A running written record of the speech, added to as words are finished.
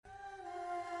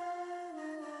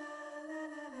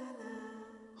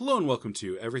Hello and welcome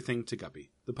to Everything to Guppy,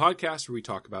 the podcast where we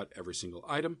talk about every single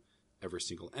item, every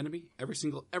single enemy, every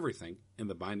single everything in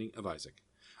the Binding of Isaac.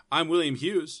 I'm William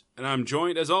Hughes, and I'm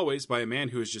joined, as always, by a man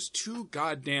who is just too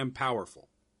goddamn powerful,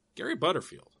 Gary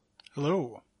Butterfield.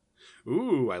 Hello.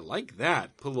 Ooh, I like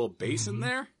that. Put a little bass in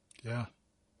there. Yeah.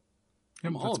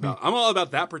 I'm all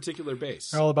about that particular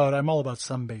bass. I'm all about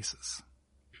some bases.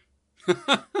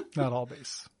 Not all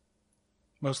bass.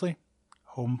 Mostly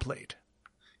home plate.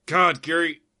 God,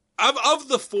 Gary, of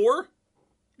the four,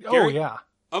 Gary, yeah.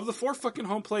 Of the four, fucking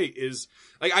home plate is,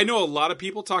 like, I know a lot of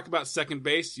people talk about second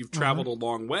base. You've traveled a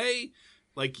long way.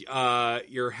 Like,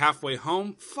 you're halfway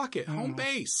home. Fuck it. Home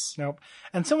base. Nope.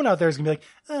 And someone out there is going to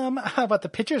be like, how about the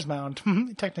pitcher's mound?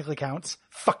 It technically counts.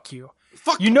 Fuck you.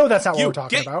 Fuck you know that's not what we're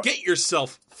talking about. Get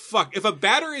yourself fuck. If a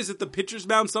batter is at the pitcher's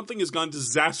mound, something has gone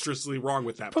disastrously wrong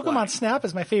with that Pokemon play. Snap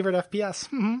is my favorite FPS.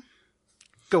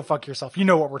 Go fuck yourself. You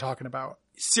know what we're talking about.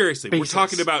 Seriously, Bases. We're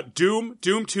talking about Doom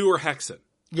 2, or Hexen.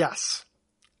 Yes.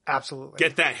 Absolutely.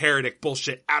 Get that heretic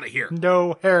bullshit out of here.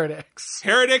 No heretics.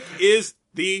 Heretic is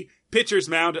the pitcher's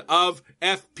mound of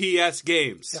FPS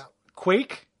games. Yeah.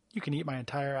 Quake, you can eat my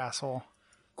entire asshole.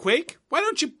 Quake? Why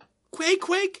don't you...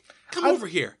 Quake? Come over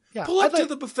here. Yeah, Pull up to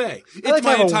the buffet. I'd like to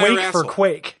my have a entire Wake asshole. for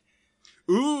Quake.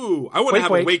 Ooh, I want to have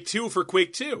Wake. a Wake 2 for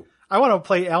Quake 2. I want to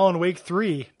play Alan Wake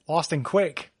 3, Lost in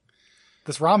Quake.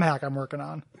 This ROM hack I'm working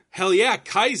on. Hell yeah,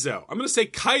 Kaizo. I'm going to say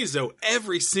Kaizo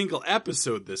every single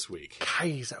episode this week.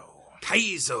 Kaizo.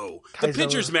 The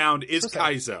pitcher's mound is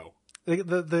Kaizo.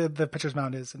 The pitcher's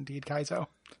mound is indeed Kaizo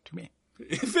to me.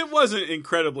 If it wasn't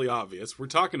incredibly obvious, we're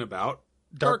talking about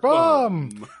Dark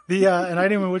Bomb. An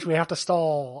item in which we have to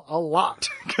stall a lot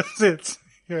because it's...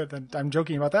 I'm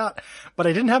joking about that, but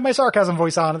I didn't have my sarcasm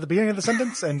voice on at the beginning of the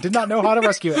sentence and did not know how to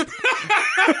rescue it.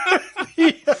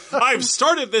 I've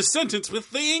started this sentence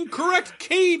with the incorrect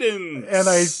cadence. And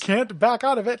I can't back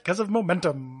out of it because of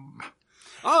momentum.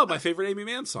 Oh, my favorite Amy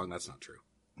Mann song. That's not true.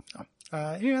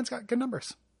 Amy Mann's got good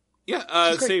numbers.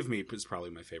 Yeah, Save Me is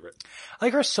probably my favorite. I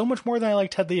like her so much more than I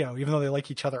like Ted Leo, even though they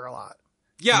like each other a lot.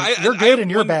 Yeah, like, you're good and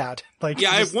you're bad. Like,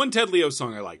 I have one Ted Leo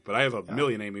song I like, but I have a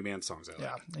million Amy Mann songs I like.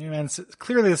 Yeah, Amy Mann's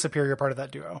clearly the superior part of that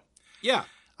duo. Yeah.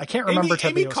 I can't remember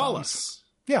Ted Leo call songs. us.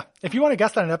 Yeah, if you want to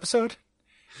guest on an episode,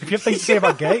 if you have things to say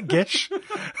about Gish,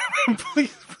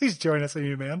 please join us,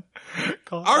 Amy Mann.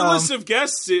 Our list of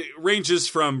guests ranges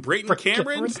from Brayton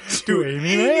Cameron to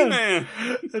Amy Mann.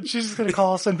 And she's just going to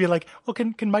call us and be like, well,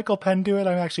 can Michael Penn do it?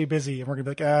 I'm actually busy. And we're going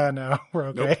to be like, no, we're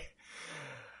okay.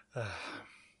 Nope.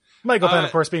 Michael Penn,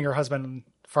 of course, being her husband, and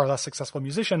far less successful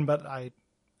musician, but I'm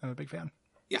a big fan.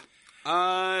 Yeah.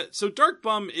 So Dark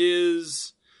Bum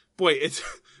is, boy, it's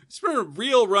been a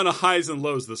real run of highs and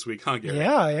lows this week, huh, Gary?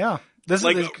 Yeah. This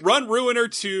like is Run Ruiner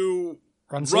to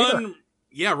Run Saver.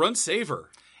 Run Saver.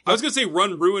 I was going to say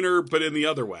Run Ruiner, but in the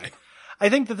other way. I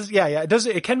think that this,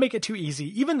 it can make it too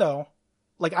easy, even though,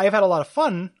 like, I've had a lot of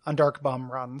fun on Dark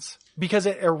Bum runs because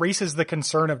it erases the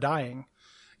concern of dying.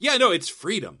 Yeah, no, it's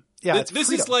freedom. Yeah, this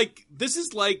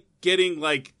is like getting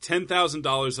like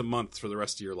 $10,000 a month for the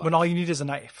rest of your life. When all you need is a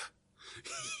knife.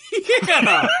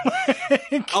 Yeah.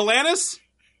 Alanis,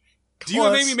 do you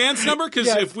have Amy Mann's number? Because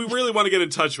if we really want to get in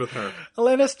touch with her.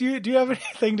 Alanis, do you have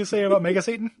anything to say about Mega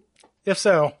Satan? If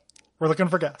so, we're looking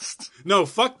for guests. No,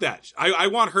 fuck that. I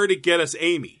want her to get us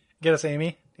Amy. Get us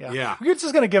Amy? Yeah. You're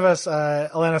just going to give us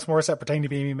Alanis Morissette pretending to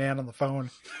be Amy Mann on the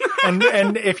phone.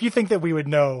 and if you think that we would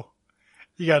know,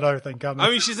 you got another thing coming. I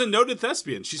mean, she's a noted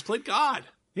thespian. She's played God.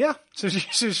 Yeah, so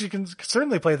she can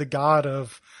certainly play the god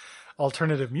of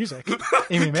alternative music,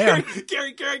 Amy Mann.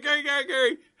 Gary.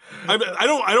 I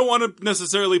don't want to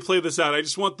necessarily play this out. I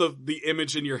just want the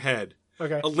image in your head.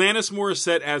 Okay. Alanis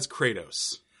Morissette as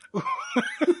Kratos.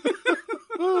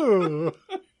 Ooh.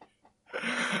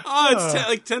 Oh, it's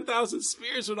like 10,000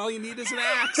 spears when all you need is an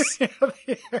axe.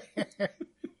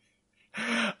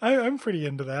 I'm pretty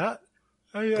into that.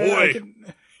 Boy.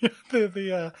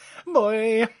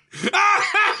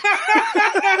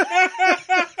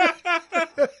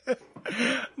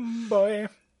 Boy.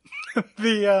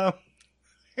 Boy.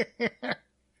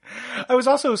 I was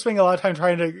also spending a lot of time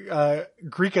trying to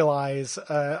Greekalize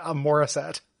a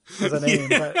Morissette as a name,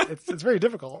 but it's very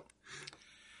difficult.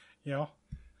 You know?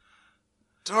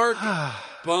 Dark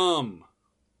Bum.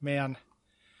 Man.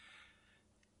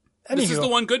 This is the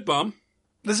one good bum.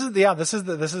 This is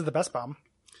the best bum.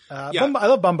 Yeah. I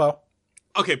love Bumbo.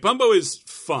 Okay, Bumbo is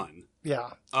fun.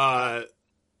 Yeah.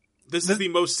 This is the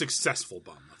most successful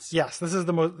bum. Yes, this is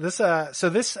the most. This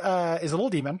is a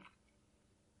little demon.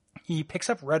 He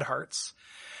picks up red hearts,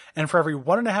 and for every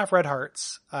 1.5 red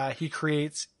hearts, he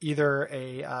creates either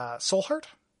a soul heart.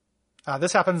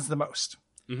 This happens the most.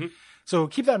 Mhm. So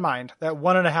keep that in mind, that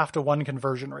 1.5 to 1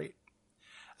 conversion rate.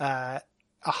 A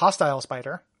hostile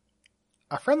spider,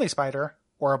 a friendly spider,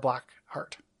 or a black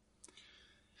heart.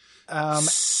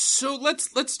 So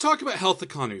let's talk about health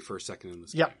economy for a second in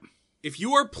this Yep. game. If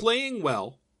you are playing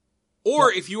well,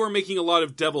 or if you are making a lot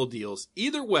of devil deals,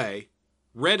 either way,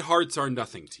 red hearts are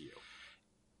nothing to you.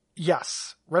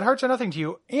 Yes, red hearts are nothing to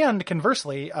you. And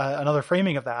conversely, another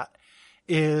framing of that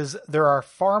is there are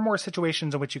far more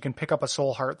situations in which you can pick up a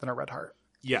soul heart than a red heart.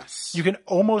 Yes. You can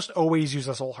almost always use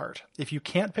a soul heart. If you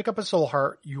can't pick up a soul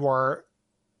heart, you are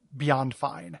beyond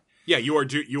fine. Yeah,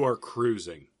 you are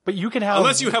cruising. But you can have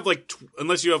Unless you have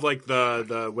like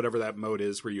the whatever that mode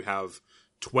is where you have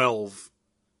 12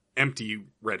 empty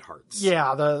red hearts.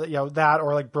 Yeah, that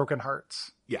or like broken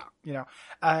hearts. Yeah.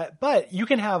 But you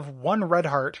can have 1 red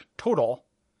heart total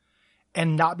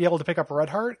and not be able to pick up a red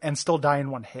heart and still die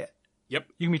in 1 hit. Yep.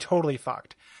 You can be totally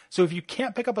fucked. So if you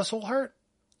can't pick up a soul heart,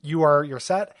 you're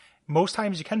set. Most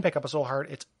times you can pick up a soul heart.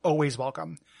 It's always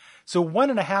welcome. So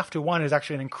 1.5 to 1 is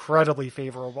actually an incredibly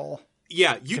favorable.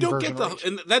 Yeah, you don't get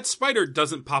conversion rate. and that spider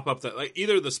doesn't pop up that like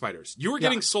either of the spiders. You were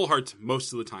getting soul hearts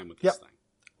most of the time with this thing.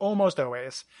 Almost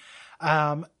always.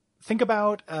 Think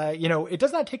about, it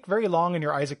does not take very long in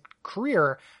your Isaac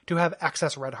career to have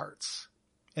excess red hearts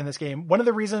in this game. One of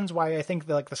the reasons why I think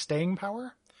the staying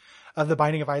power of the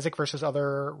Binding of Isaac versus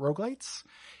other roguelites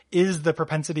is the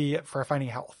propensity for finding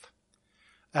health.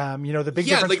 The big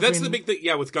difference that's the big thing.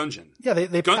 Yeah, with Gungeon. Yeah,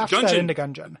 they patched that into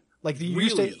Gungeon.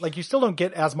 Really? You still don't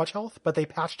get as much health, but they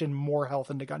patched in more health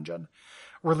into Gungeon.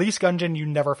 Release Gungeon, you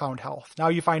never found health. Now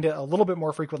you find it a little bit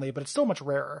more frequently, but it's still much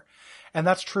rarer. And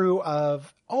that's true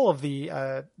of all of the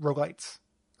roguelites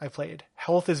I've played.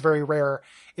 Health is very rare.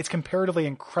 It's comparatively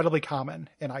incredibly common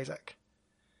in Isaac.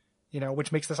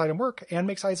 Which makes this item work and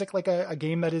makes Isaac like a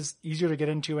game that is easier to get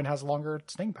into and has longer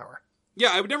staying power.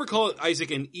 Yeah, I would never call it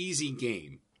Isaac an easy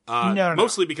game. No.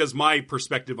 Mostly because my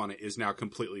perspective on it is now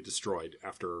completely destroyed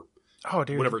after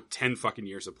whatever 10 fucking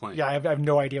years of playing. Yeah, I have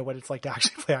no idea what it's like to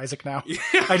actually play Isaac now.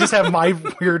 I just have my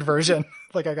weird version.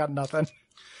 I got nothing.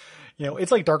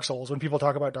 It's like Dark Souls when people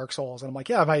talk about Dark Souls. And I'm like,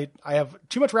 yeah, I have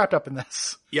too much wrapped up in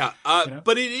this. Yeah,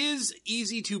 but it is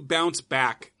easy to bounce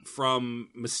back from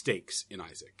mistakes in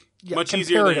Isaac. Yeah, much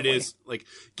easier than it is.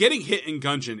 Getting hit in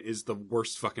Gungeon is the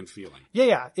worst fucking feeling.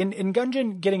 Yeah. In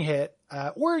Gungeon, getting hit,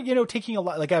 or, taking a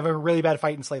lot, I have a really bad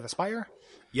fight in Slay the Spire.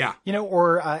 Yeah.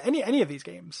 Or any of these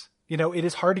games. It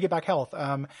is hard to get back health.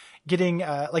 Getting,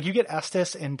 you get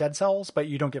Estus in Dead Cells, but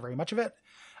you don't get very much of it.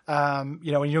 And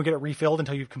you don't get it refilled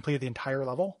until you've completed the entire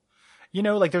level.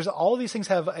 There's all of these things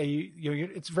have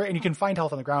it's very, and you can find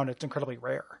health on the ground. It's incredibly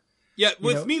rare. Yeah,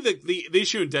 with me, the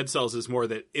issue in Dead Cells is more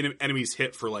that enemies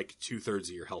hit for 2/3 of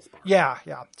your health bar. Yeah.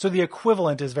 So the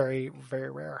equivalent is very, very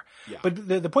rare. Yeah. But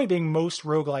the point being, most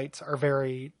roguelites are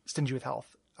very stingy with health.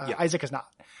 Isaac is not.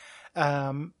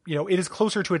 It is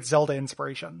closer to its Zelda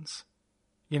inspirations,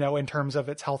 in terms of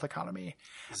its health economy.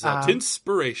 Zelda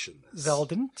inspirations.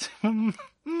 Zeldint.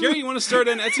 Gary, you want to start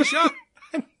an Etsy shop?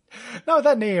 No,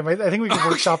 that name. I think we can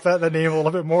workshop that name a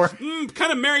little bit more.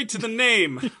 Kind of married to the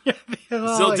name.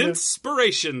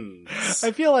 Zeldinspirations.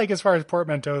 I feel like as far as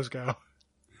portmanteaus go,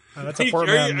 that's a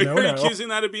portman. Are you accusing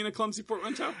that of being a clumsy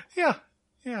portmanteau? Yeah.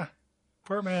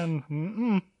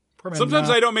 Portman. Sometimes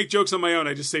I don't make jokes on my own.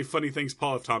 I just say funny things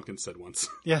Paul F. Tompkins said once.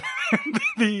 Yeah.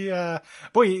 The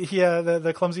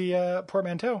clumsy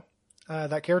portmanteau.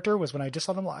 That character was when I just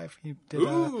saw them live. He did.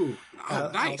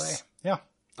 Nice. Yeah.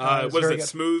 What is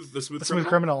it? Good. Smooth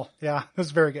Criminal. Yeah, it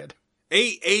was very good.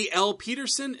 A.L.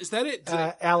 Peterson, is that it?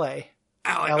 L.A.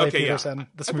 Okay, Peterson. Yeah.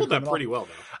 The I pulled that pretty well,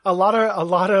 though. A lot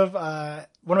of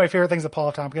one of my favorite things that Paul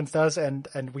F. Tompkins does, and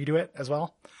we do it as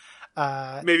well.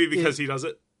 Maybe because he does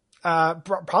it.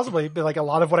 Possibly, but a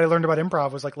lot of what I learned about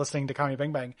improv was listening to Comedy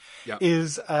Bang Bang. Yeah.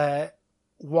 Is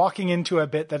walking into a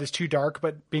bit that is too dark,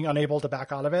 but being unable to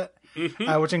back out of it.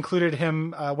 Mm-hmm. Which included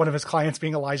him, one of his clients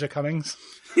being Elijah Cummings,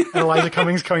 and Elijah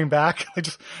Cummings coming back.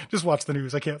 Just watch the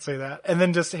news. I can't say that. And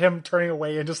then just him turning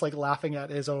away and just laughing at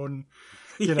his own,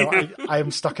 I am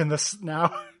stuck in this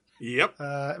now. Yep.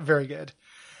 Very good.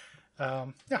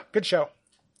 Good show.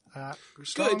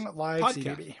 Strong good live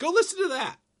podcast. CDB. Go listen to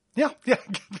that. Yeah.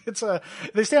 It's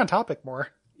they stay on topic more.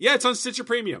 Yeah, it's on Stitcher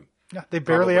Premium. Yeah, they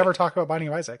barely ever talk about Binding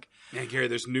of Isaac. Man, Gary,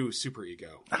 there's new Super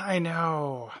Ego. I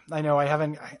know. I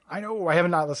haven't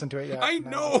not listened to it yet. I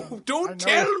know. Don't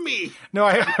tell me. No,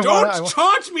 don't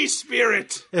taunt me,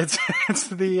 spirit. It's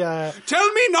the.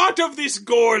 Tell me not of this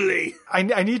Gorley.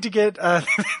 I need to get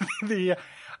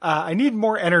I need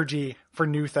more energy for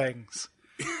new things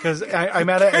because I'm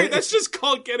at Gary, that's just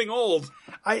called getting old.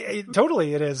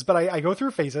 Totally it is, but I go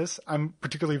through phases. I'm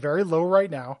particularly very low right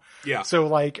now. Yeah. So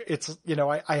like it's,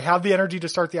 I have the energy to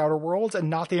start the Outer Worlds and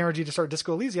not the energy to start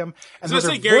Disco Elysium. And I was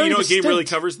going to say, Gary, what game really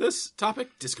covers this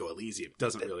topic? Disco Elysium.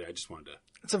 Doesn't really. I just wanted to.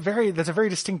 That's a very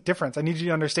distinct difference. I need you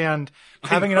to understand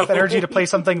having enough energy to play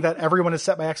something that everyone has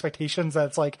set by expectations.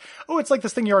 That's like, oh, it's like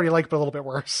this thing you already like, but a little bit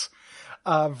worse.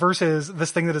 Versus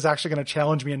this thing that is actually going to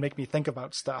challenge me and make me think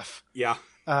about stuff. Yeah.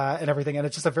 And everything. And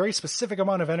it's just a very specific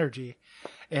amount of energy.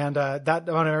 And that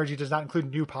amount of energy does not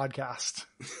include new podcasts.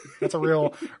 That's a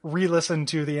real re-listen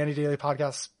to the Andy Daily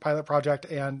Podcast pilot project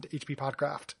and HP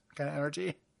Podcraft kind of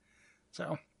energy.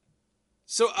 So,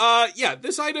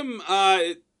 this item,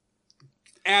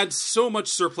 adds so much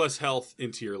surplus health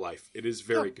into your life. It is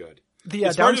very good. The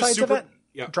downsides of it,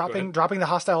 dropping the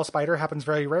hostile spider happens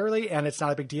very rarely, and it's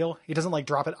not a big deal. He doesn't like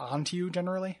drop it onto you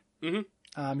generally.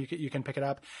 Mm-hmm. You can pick it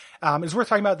up. It's worth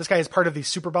talking about. This guy is part of the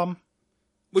Super Bum,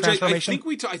 which I think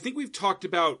we've talked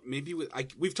about.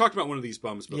 We've talked about one of these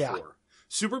bums before. Yeah.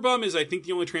 Super Bum is, I think,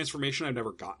 the only transformation I've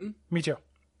never gotten. Me too.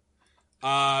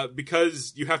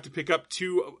 Because you have to pick up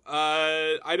 2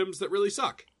 items that really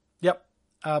suck. Yep.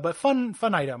 But fun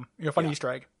item, fun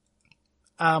Easter egg.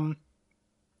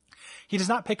 He does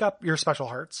not pick up your special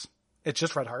hearts. It's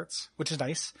just red hearts, which is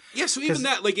nice. Yeah, so even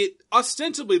that,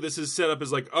 ostensibly this is set up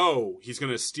as like, oh, he's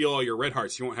going to steal all your red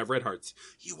hearts. You won't have red hearts.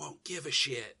 You won't give a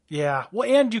shit. Yeah. Well,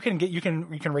 and you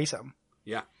can race him.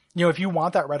 Yeah. If you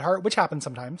want that red heart, which happens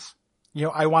sometimes,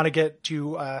 I want to get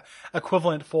to,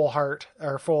 equivalent full heart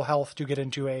or full health to get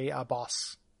into a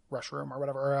boss rush room or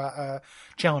whatever, or a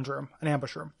challenge room, an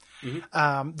ambush room.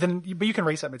 Mm-hmm. But you can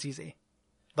race him. It's easy.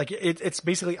 Like it's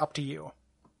basically up to you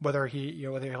whether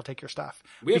he'll take your stuff,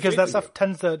 because that stuff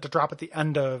tends to drop at the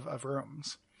end of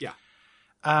rooms. Yeah.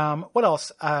 What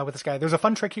else, with this guy? There's a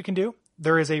fun trick you can do.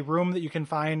 There is a room that you can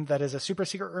find that is a super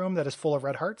secret room that is full of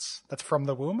red hearts. That's from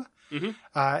the womb. Mm-hmm.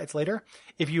 It's later.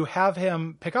 If you have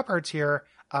him pick up hearts here,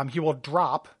 he will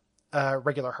drop,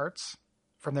 regular hearts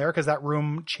from there, because that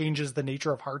room changes the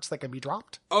nature of hearts that can be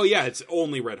dropped. Oh yeah, it's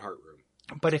only red heart room.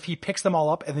 But if he picks them all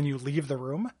up and then you leave the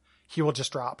room, he will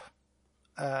just drop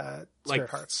spirit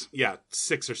hearts. Yeah,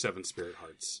 6 or 7 spirit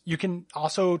hearts. You can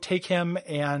also take him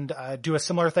and do a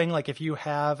similar thing, like if you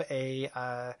have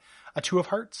a 2 of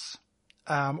hearts,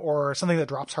 or something that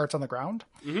drops hearts on the ground.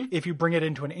 Mm-hmm. If you bring it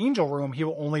into an angel room, he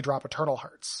will only drop eternal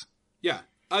hearts. Yeah.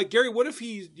 Gary, what if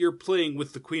you're playing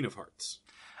with the Queen of Hearts?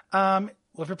 Well,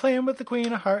 if you're playing with the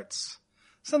Queen of Hearts,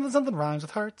 something rhymes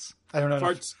with hearts. I don't know.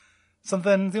 Hearts.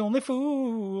 Something the only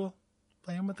fool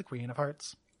playing with the Queen of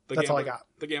Hearts. That's all I got.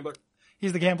 The gambler.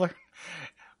 He's the gambler.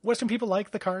 Western people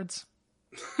like the cards.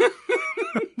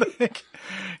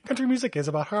 Country music is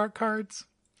about heart cards.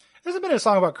 There hasn't been a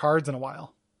song about cards in a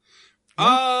while.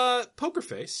 Poker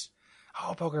Face.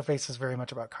 Oh, Poker Face is very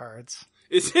much about cards.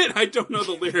 Is it? I don't know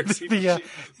the lyrics.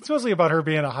 It's mostly about her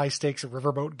being a high stakes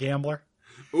riverboat gambler.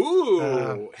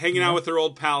 Ooh, hanging out with her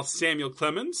old pal Samuel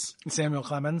Clemens. Samuel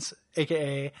Clemens,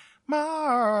 aka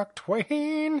Mark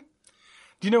Twain.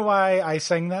 Do you know why I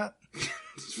sang that?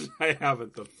 I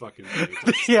haven't the fucking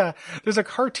Yeah, there's a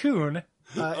cartoon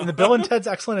in the Bill and Ted's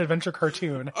Excellent Adventure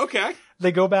cartoon. Okay.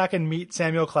 They go back and meet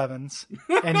Samuel Clemens,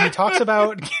 and he talks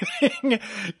about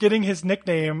getting his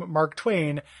nickname Mark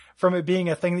Twain from it being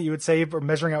a thing that you would say for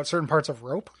measuring out certain parts of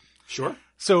rope. Sure.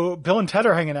 So Bill and Ted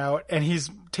are hanging out, and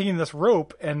he's taking this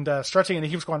rope and stretching it, and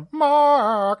he keeps going,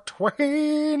 Mark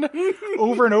Twain,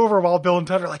 over and over, while Bill and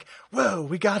Ted are like, whoa,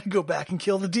 we got to go back and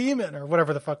kill the demon, or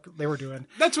whatever the fuck they were doing.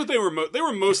 That's what they were. They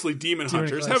were mostly demon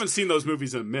hunters. Haven't seen those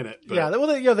movies in a minute. But...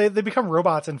 Yeah, they become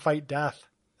robots and fight death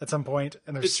at some point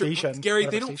in their station. Gary,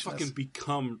 they don't fucking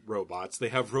become robots. They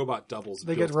have robot doubles.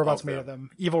 They get robots made of them.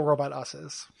 Evil robot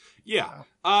us's. Yeah.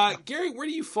 Gary, where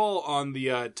do you fall on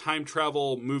the time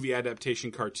travel movie adaptation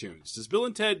cartoons? Does Bill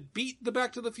and Ted beat the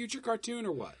Back to the Future cartoon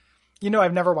or what?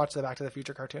 I've never watched the Back to the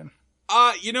Future cartoon.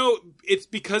 It's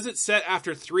because it's set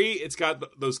after 3. It's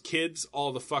got those kids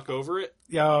all the fuck over it.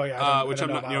 Oh, yeah. Which I'm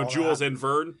not, Jules and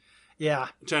Vern. Yeah.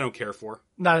 Which I don't care for.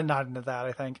 Not into that,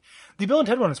 I think. The Bill and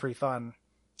Ted one is pretty fun.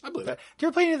 I believe it. Do you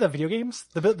ever play any of the video games?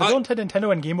 The Bill and Ted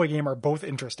Nintendo and Game Boy game are both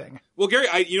interesting. Well, Gary,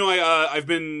 I've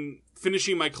been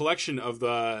finishing my collection of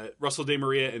the Russell De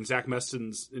Maria and Zach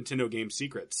Meston's Nintendo game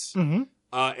Secrets. Mm-hmm.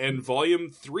 And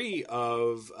Volume 3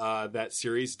 of that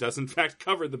series does in fact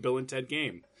cover the Bill and Ted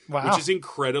game. Wow. Which is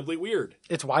incredibly weird.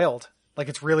 It's wild. Like,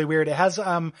 it's really weird. It has,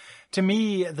 to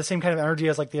me, the same kind of energy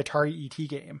as, like, the Atari E.T.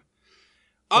 game.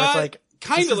 It's like...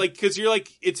 Kind of like, because you're like,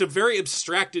 it's a very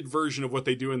abstracted version of what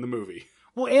they do in the movie.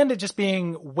 Well, and it just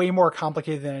being way more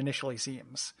complicated than it initially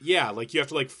seems. Yeah, like you have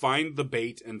to like find the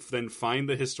bait and then find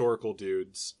the historical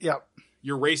dudes. Yep.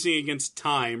 you're racing against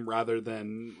time rather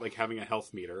than like having a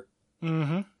health meter.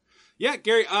 Mm-hmm. Yeah,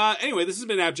 Gary. Anyway, this has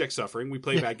been Abject Suffering. We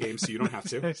play bad games, so you don't have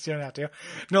to. You don't have to.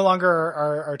 No longer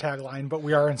our tagline, but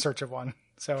we are in search of one.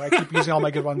 So I keep using all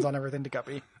my good ones on everything to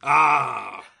Guppy.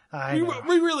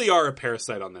 We really are a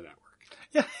parasite on the network.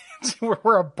 Yeah,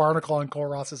 we're a barnacle on Cole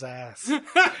Ross's ass.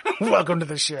 Welcome to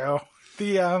the show.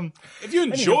 If you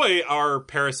enjoy our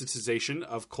parasitization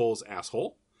of Cole's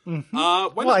asshole,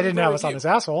 well, I didn't have us on his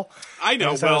asshole. I know.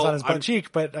 I was on his butt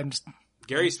cheek, but I'm just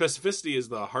Gary's specificity is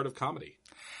the heart of comedy.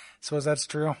 Suppose that's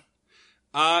true.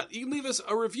 You can leave us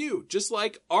a review, just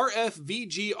like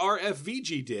RFVG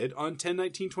did on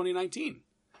 10/19/2019.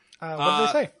 What did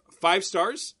they say? 5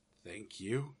 stars. Thank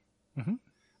you. Mm-hmm.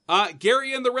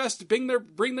 Gary and the rest bring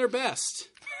their best.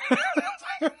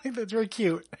 I think that's very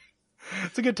cute.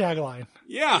 It's a good tagline.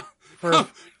 Yeah.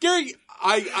 Gary,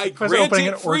 I grant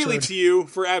it freely to you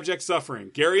for Abject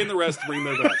Suffering. Gary and the rest bring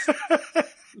their best.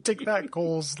 Take that,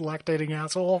 Cole's lactating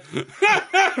asshole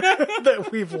that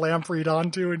we've lampreed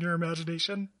onto in your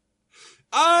imagination.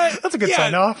 That's a good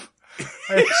sign off.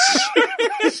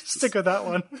 Stick with that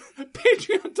one.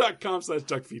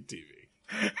 Patreon.com/DuckFeedTV.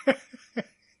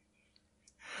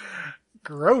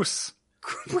 Gross.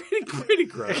 Pretty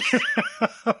gross.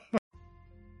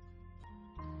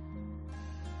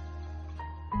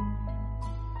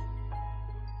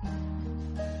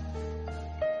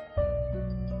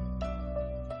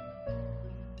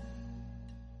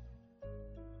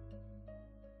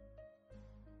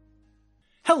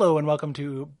 Hello and welcome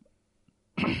to.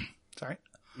 Sorry.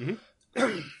 Mm-hmm.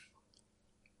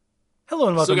 Hello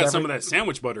and welcome. Still got some of that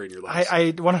sandwich butter in your legs.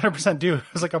 I 100% do. It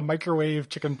was like a microwave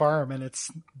chicken parm, and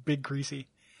it's big greasy.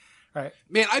 All right,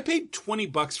 man. I paid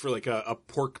 $20 for like a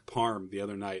pork parm the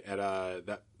other night at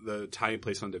the Italian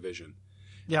place on Division.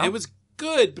 Yeah, and it was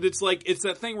good, but it's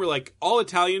that thing where like all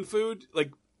Italian food,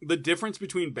 like the difference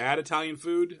between bad Italian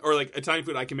food or like Italian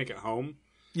food I can make at home.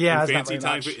 Yeah, and fancy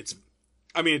Italian food. It's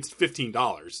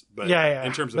 $15, but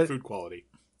in terms of food quality.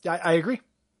 Yeah, I agree.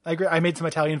 I made some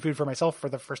Italian food for myself for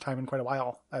the first time in quite a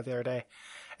while the other day.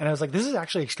 And I was like, this is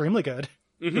actually extremely good.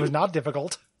 Mm-hmm. It was not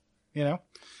difficult, you know?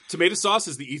 Tomato sauce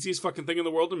is the easiest fucking thing in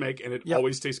the world to make, and it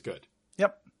always tastes good.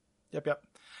 Yep. All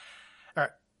right.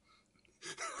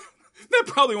 That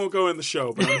probably won't go in the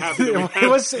show, but I'm happy that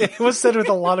it was said with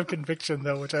a lot of conviction,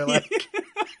 though, which I like.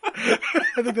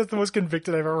 I think that's the most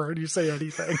convicted I've ever heard you say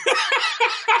anything.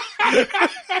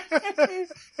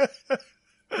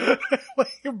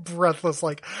 Like you're breathless,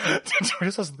 like tomato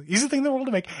sauce is the easiest thing in the world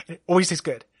to make. And it always tastes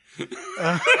good.